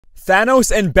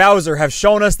Thanos and Bowser have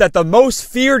shown us that the most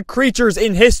feared creatures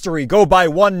in history go by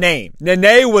one name.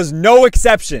 Nenê was no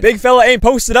exception. Big fella ain't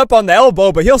posted up on the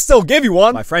elbow, but he'll still give you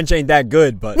one. My French ain't that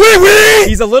good, but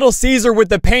he's a little Caesar with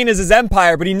the pain as his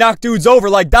empire, but he knocked dudes over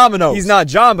like dominoes. He's not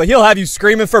John, but he'll have you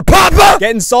screaming for Papa!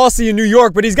 Getting saucy in New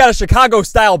York, but he's got a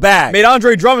Chicago-style bag. Made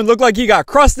Andre Drummond look like he got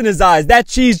crust in his eyes. That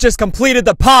cheese just completed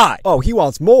the pie. Oh, he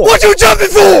wants more. What you jumping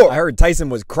for? I heard Tyson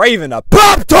was craving a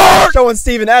Pop-Tart! Showing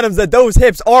Steven Adams that those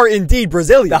hips are indeed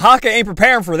Brazilian. The haka ain't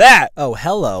preparing for that. Oh,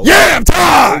 hello. Yeah, I'm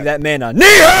tired! Leave that man on.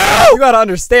 You gotta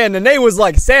understand, Nenê was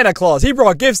like Santa Claus. He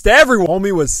brought gifts to everyone.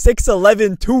 Homie was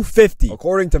 6'11", 250.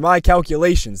 According to my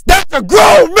calculations. That's a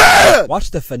grown man!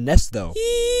 Watch the finesse, though.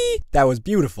 That was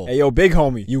beautiful. Hey, yo, big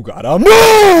homie. You gotta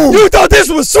move! You thought this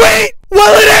was sweet?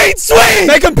 Well, it ain't sweet!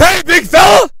 Make him pay, big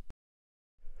fella!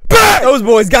 Back! Those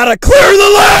boys gotta clear the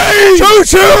lane!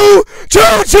 Choo-choo!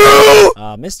 Choo-choo!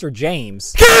 Mr.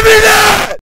 James. Give me that!